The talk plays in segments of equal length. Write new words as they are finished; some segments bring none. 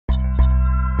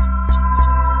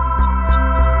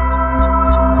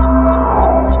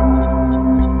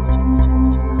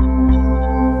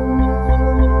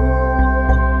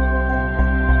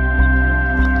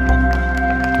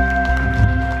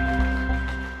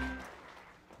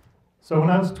So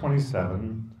when I was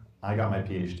 27, I got my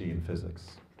PhD in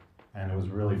physics, and it was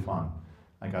really fun.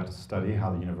 I got to study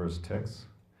how the universe ticks.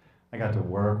 I got to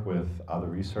work with other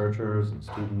researchers and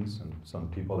students and some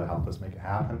people that helped us make it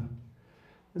happen.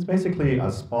 It's basically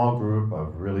a small group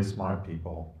of really smart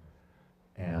people,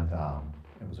 and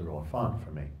it was real fun for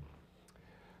me.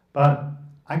 But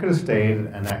I could have stayed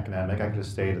an academic, I could have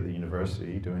stayed at the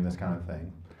university doing this kind of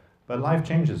thing, but life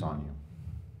changes on you.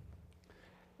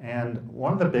 And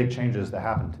one of the big changes that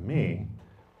happened to me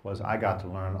was I got to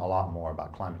learn a lot more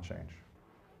about climate change.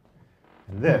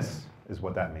 And this is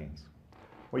what that means.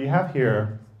 What you have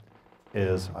here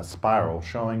is a spiral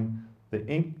showing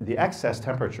the excess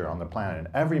temperature on the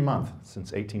planet every month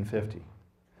since 1850.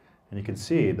 And you can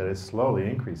see that it's slowly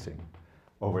increasing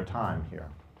over time here.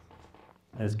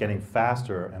 And it's getting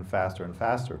faster and faster and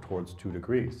faster towards 2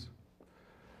 degrees.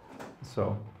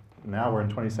 So now we're in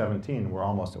 2017, we're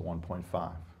almost at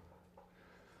 1.5.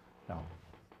 Now,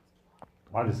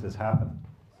 why does this happen?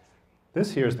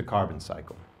 This here is the carbon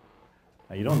cycle.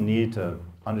 Now, you don't need to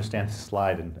understand this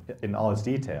slide in all its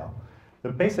detail. The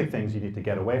basic things you need to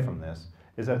get away from this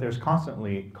is that there's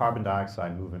constantly carbon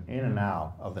dioxide moving in and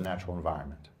out of the natural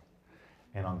environment.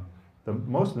 And the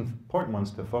most important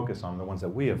ones to focus on are the ones that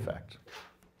we affect.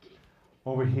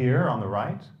 Over here on the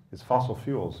right is fossil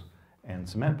fuels and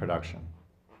cement production.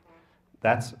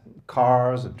 That's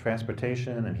cars and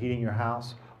transportation and heating your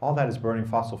house. All that is burning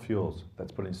fossil fuels.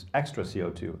 That's putting extra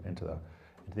CO2 into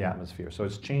the atmosphere. So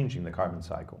it's changing the carbon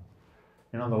cycle.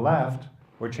 And on the left,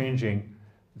 we're changing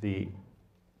the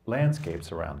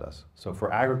landscapes around us. So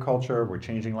for agriculture, we're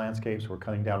changing landscapes, we're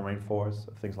cutting down rainforests,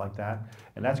 things like that.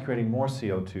 And that's creating more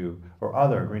CO2 or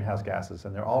other greenhouse gases,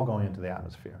 and they're all going into the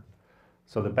atmosphere.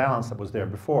 So the balance that was there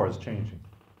before is changing.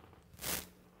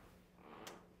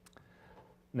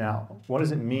 Now, what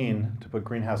does it mean to put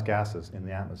greenhouse gases in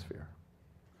the atmosphere?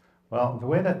 Well, the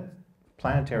way that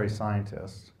planetary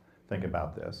scientists think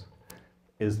about this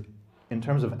is in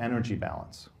terms of energy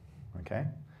balance, okay?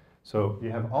 So you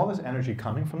have all this energy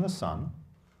coming from the sun,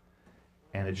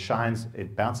 and it shines,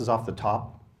 it bounces off the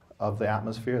top of the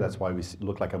atmosphere. That's why we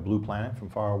look like a blue planet from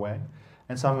far away.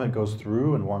 And some of it goes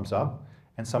through and warms up,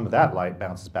 and some of that light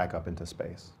bounces back up into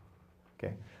space,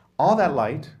 okay? All that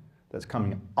light that's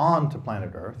coming onto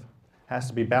planet Earth has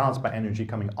to be balanced by energy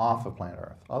coming off of planet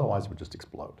Earth. Otherwise, it would just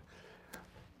explode.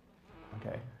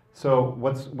 Okay, so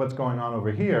what's going on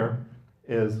over here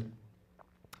is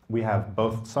we have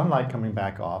both sunlight coming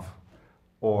back off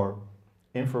or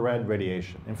infrared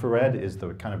radiation. Infrared is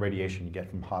the kind of radiation you get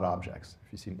from hot objects.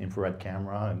 If you've seen infrared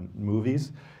camera in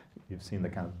movies, you've seen the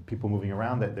kind of people moving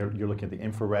around, that you're looking at the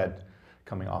infrared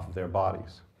coming off of their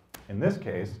bodies. In this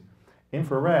case,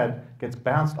 infrared gets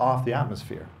bounced off the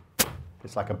atmosphere.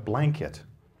 It's like a blanket.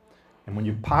 And when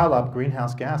you pile up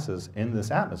greenhouse gases in this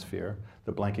atmosphere,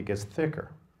 the blanket gets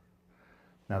thicker.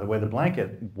 Now, the way the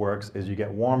blanket works is you get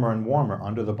warmer and warmer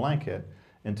under the blanket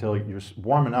until you're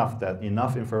warm enough that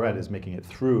enough infrared is making it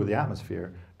through the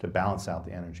atmosphere to balance out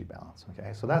the energy balance.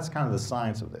 Okay? So that's kind of the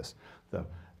science of this. The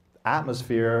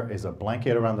atmosphere is a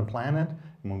blanket around the planet,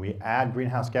 and when we add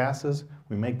greenhouse gases,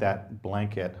 we make that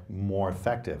blanket more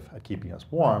effective at keeping us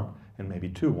warm and maybe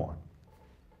too warm.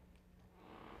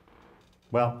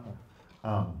 Well,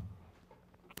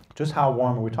 just how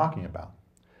warm are we talking about?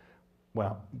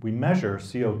 Well, we measure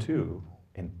CO2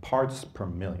 in parts per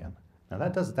million. Now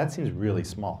that seems really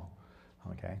small,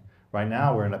 okay? Right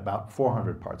now we're at about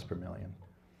 400 parts per million.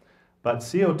 But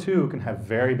CO2 can have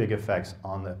very big effects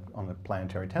on the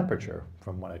planetary temperature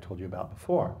from what I told you about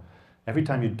before. Every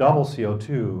time you double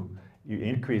CO2, you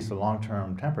increase the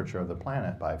long-term temperature of the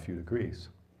planet by a few degrees.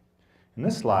 In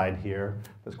this slide here,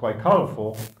 that's quite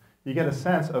colorful, you get a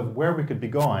sense of where we could be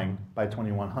going by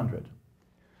 2100.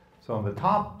 So in the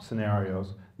top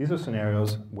scenarios, these are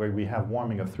scenarios where we have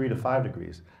warming of 3 to 5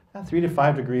 degrees. Now 3 to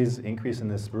 5 degrees increase in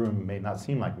this room may not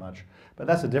seem like much, but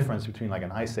that's the difference between like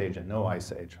an ice age and no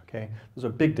ice age, okay? Those are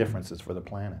big differences for the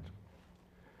planet.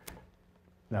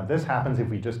 Now this happens if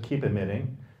we just keep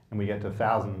emitting and we get to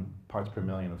 1,000 parts per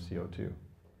million of CO2.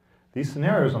 These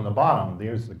scenarios on the bottom,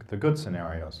 these are the good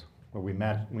scenarios, where we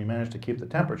manage to keep the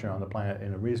temperature on the planet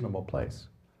in a reasonable place.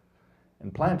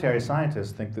 And planetary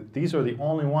scientists think that these are the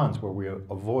only ones where we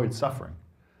avoid suffering,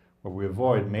 where we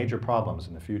avoid major problems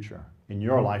in the future, in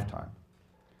your lifetime.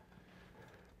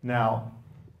 Now,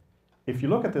 if you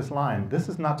look at this line, this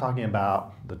is not talking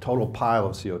about the total pile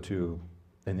of CO2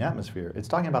 in the atmosphere. It's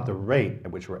talking about the rate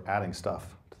at which we're adding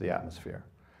stuff to the atmosphere.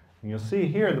 And you'll see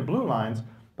here, the blue lines,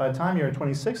 by the time you're in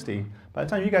 2060, by the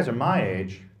time you guys are my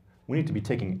age, we need to be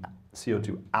taking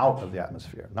CO2 out of the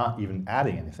atmosphere, not even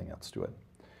adding anything else to it.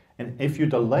 And if you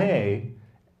delay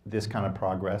this kind of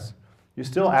progress, you're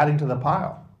still adding to the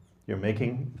pile. You're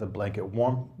making the blanket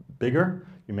bigger,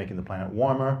 you're making the planet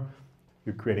warmer,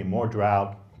 you're creating more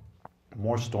drought,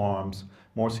 more storms,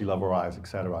 more sea level rise,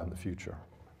 etc. in the future.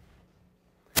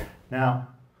 Now,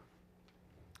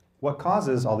 what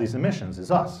causes all these emissions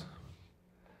is us.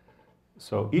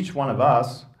 So each one of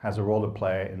us has a role to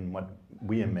play in what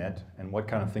we emit and what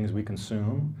kind of things we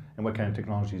consume and what kind of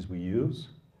technologies we use.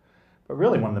 But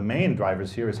really one of the main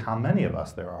drivers here is how many of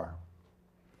us there are.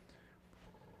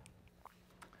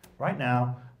 Right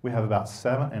now, we have about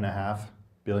 7.5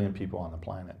 billion people on the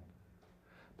planet.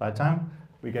 By the time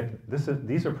we get,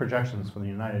 these are projections from the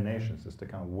United Nations as to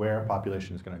kind of where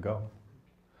population is going to go.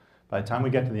 By the time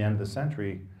we get to the end of the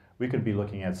century, we could be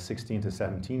looking at 16 to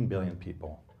 17 billion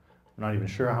people. We're not even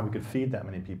sure how we could feed that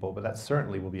many people, but that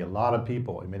certainly will be a lot of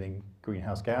people emitting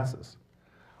greenhouse gases.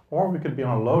 Or we could be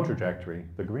on a low trajectory,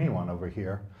 the green one over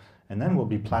here, and then we'll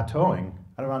be plateauing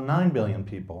at around 9 billion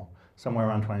people, somewhere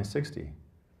around 2060.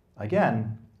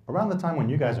 Again, around the time when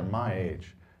you guys are my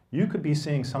age, you could be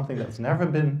seeing something that's never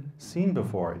been seen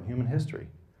before in human history.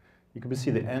 You could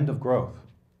see the end of growth.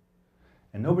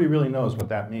 And nobody really knows what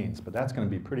that means, but that's going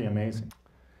to be pretty amazing.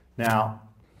 Now,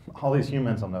 all these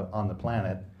humans on the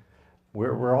planet,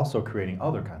 we're also creating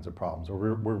other kinds of problems,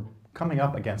 or we're coming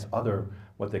up against other,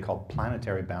 what they call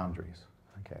planetary boundaries.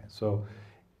 Okay, so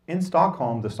in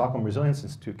Stockholm, the Stockholm Resilience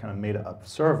Institute kind of made a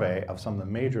survey of some of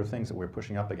the major things that we're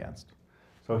pushing up against.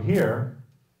 So here,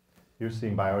 you're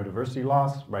seeing biodiversity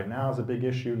loss right now is a big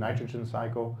issue, nitrogen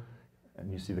cycle,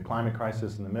 and you see the climate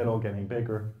crisis in the middle getting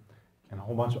bigger, and a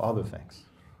whole bunch of other things.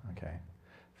 Okay,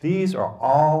 these are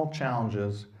all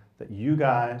challenges that you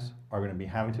guys are going to be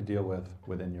having to deal with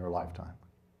within your lifetime.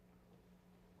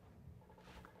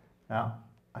 Now,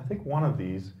 I think one of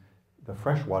these, the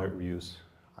freshwater use,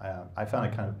 I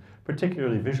found a kind of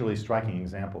particularly visually striking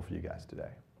example for you guys today.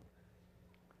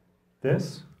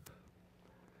 This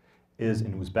is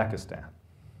in Uzbekistan.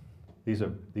 These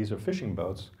are fishing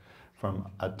boats from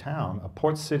a town, a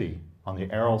port city on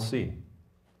the Aral Sea.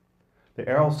 The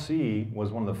Aral Sea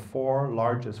was one of the 4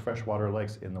 largest freshwater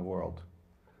lakes in the world.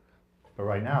 But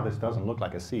right now, this doesn't look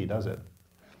like a sea, does it?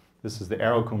 This is the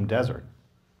Arakum Desert.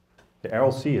 The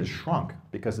Aral Sea has shrunk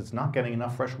because it's not getting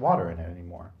enough fresh water in it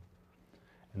anymore.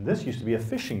 And this used to be a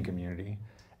fishing community,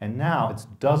 and now it's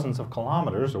dozens of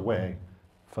kilometers away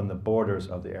from the borders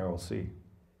of the Aral Sea.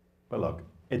 But look,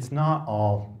 it's not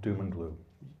all doom and gloom.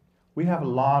 We have a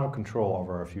lot of control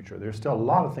over our future. There's still a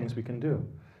lot of things we can do.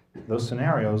 Those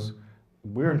scenarios,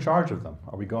 we're in charge of them.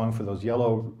 Are we going for those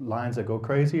yellow lines that go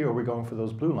crazy, or are we going for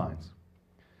those blue lines?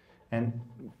 And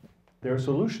there are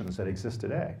solutions that exist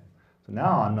today. So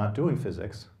now I'm not doing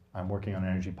physics, I'm working on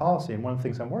energy policy, and one of the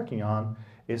things I'm working on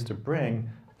is to bring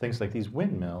things like these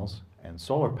windmills and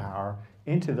solar power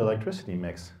into the electricity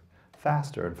mix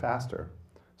faster and faster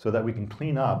so that we can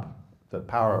clean up the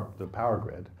power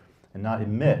grid and not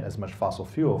emit as much fossil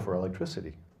fuel for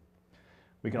electricity.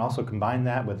 We can also combine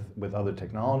that with other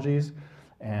technologies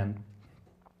and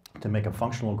to make a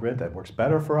functional grid that works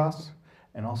better for us.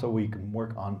 And also we can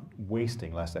work on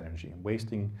wasting less energy. And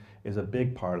wasting is a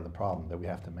big part of the problem that we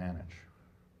have to manage.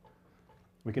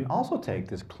 We can also take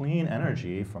this clean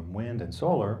energy from wind and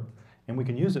solar and we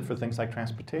can use it for things like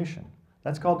transportation.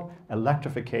 That's called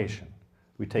electrification.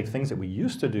 We take things that we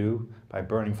used to do by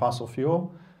burning fossil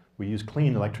fuel, we use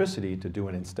clean electricity to do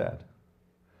it instead.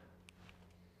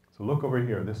 So look over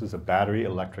here, this is a battery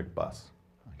electric bus.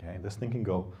 Okay, this thing can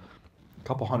go a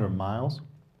couple hundred miles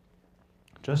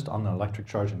just on the electric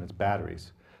charge in its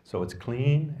batteries. So it's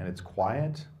clean and it's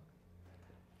quiet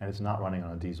and it's not running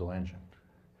on a diesel engine.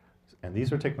 And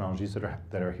these are technologies that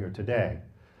are here today.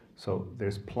 So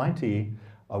there's plenty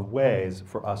of ways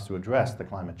for us to address the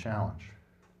climate challenge.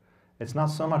 It's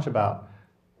not so much about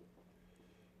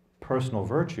personal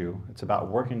virtue, it's about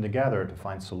working together to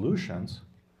find solutions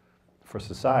for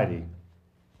society.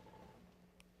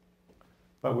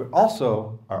 But we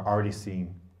also are already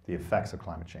seeing the effects of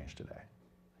climate change today.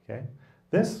 Okay?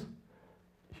 This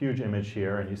huge image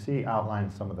here, and you see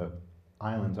outlined some of the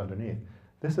islands underneath.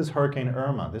 This is Hurricane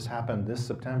Irma. This happened this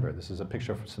September. This is a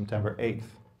picture from September 8th.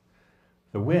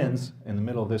 The winds in the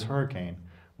middle of this hurricane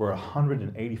were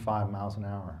 185 miles an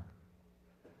hour.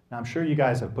 Now, I'm sure you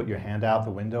guys have put your hand out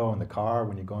the window in the car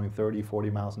when you're going 30, 40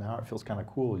 miles an hour. It feels kind of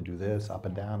cool. You do this, up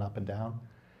and down, up and down.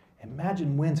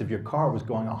 Imagine winds if your car was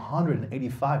going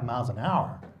 185 miles an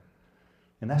hour.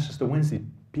 And that's just the winds that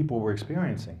people were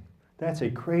experiencing. That's a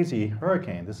crazy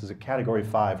hurricane. This is a Category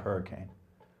 5 hurricane.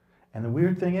 And the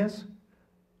weird thing is,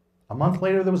 a month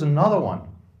later there was another one,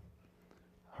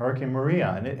 Hurricane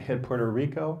Maria, and it hit Puerto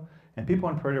Rico. And people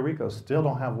in Puerto Rico still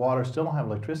don't have water, still don't have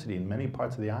electricity in many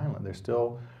parts of the island. They're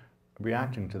still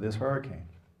reacting to this hurricane.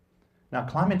 Now,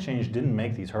 climate change didn't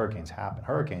make these hurricanes happen.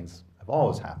 Hurricanes have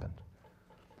always happened.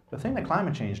 The thing that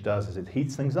climate change does is it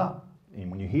heats things up. And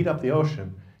when you heat up the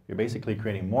ocean, you're basically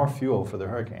creating more fuel for the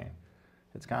hurricane.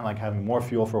 It's kind of like having more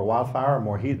fuel for a wildfire,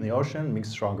 more heat in the ocean makes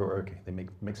a stronger hurricane.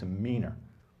 Makes them meaner.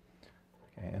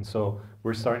 Okay, and so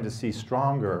we're starting to see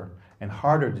stronger and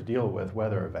harder to deal with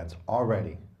weather events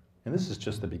already. And this is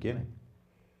just the beginning.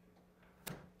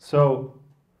 So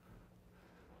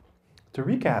to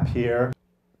recap here,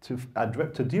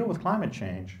 to deal with climate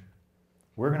change,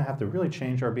 we're going to have to really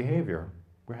change our behavior.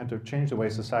 We have to change the way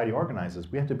society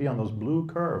organizes. We have to be on those blue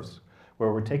curves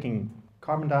where we're taking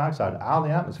carbon dioxide out of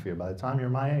the atmosphere by the time you're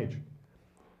my age.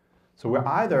 So we're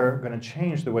either going to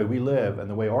change the way we live and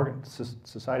the way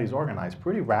society is organized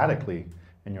pretty radically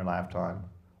in your lifetime,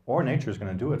 or nature is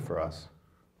going to do it for us.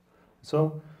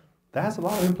 So that has a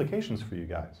lot of implications for you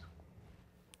guys.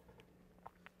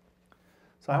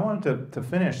 So I wanted to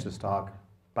finish this talk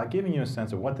by giving you a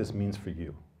sense of what this means for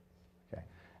you. Okay?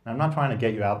 And I'm not trying to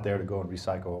get you out there to go and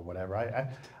recycle or whatever.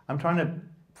 I'm trying to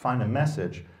find a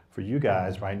message for you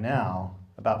guys right now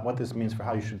about what this means for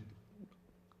how you should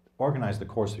organize the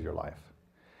course of your life.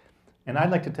 And I'd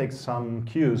like to take some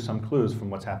cues, some clues from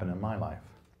what's happened in my life.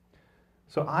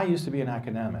 So I used to be an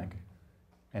academic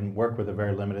and work with a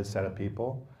very limited set of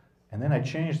people. And then I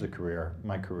changed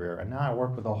my career, and now I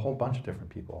work with a whole bunch of different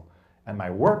people. At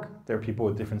my work, there are people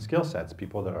with different skill sets,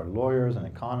 people that are lawyers and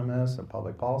economists and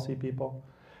public policy people.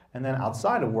 And then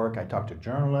outside of work, I talk to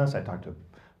journalists, I talk to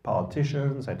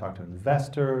politicians, I talk to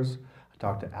investors, I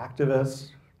talk to activists,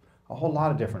 a whole lot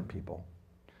of different people.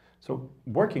 So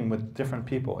working with different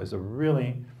people is a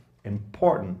really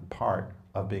important part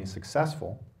of being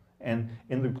successful. And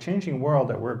in the changing world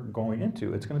that we're going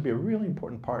into, it's going to be a really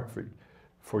important part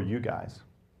for you guys.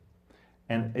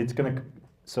 And it's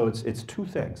two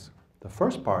things. The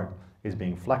first part is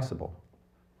being flexible.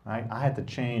 Right? I had to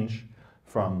change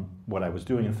from what I was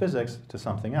doing in physics to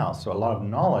something else. So a lot of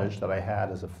knowledge that I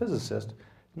had as a physicist,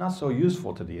 not so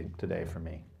useful today for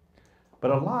me.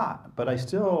 But I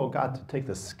still got to take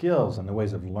the skills and the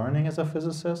ways of learning as a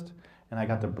physicist, and I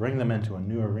got to bring them into a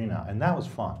new arena, and that was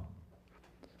fun.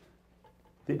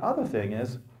 The other thing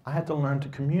is, I had to learn to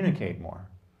communicate more.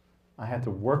 I had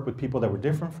to work with people that were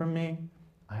different from me.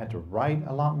 I had to write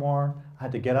a lot more. I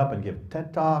had to get up and give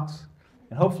TED Talks.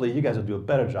 And hopefully you guys will do a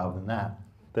better job than that,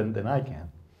 than I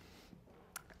can.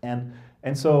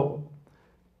 And so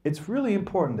it's really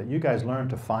important that you guys learn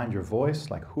to find your voice,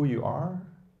 like who you are,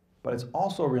 but it's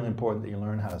also really important that you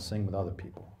learn how to sing with other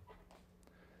people.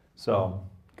 So,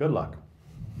 good luck.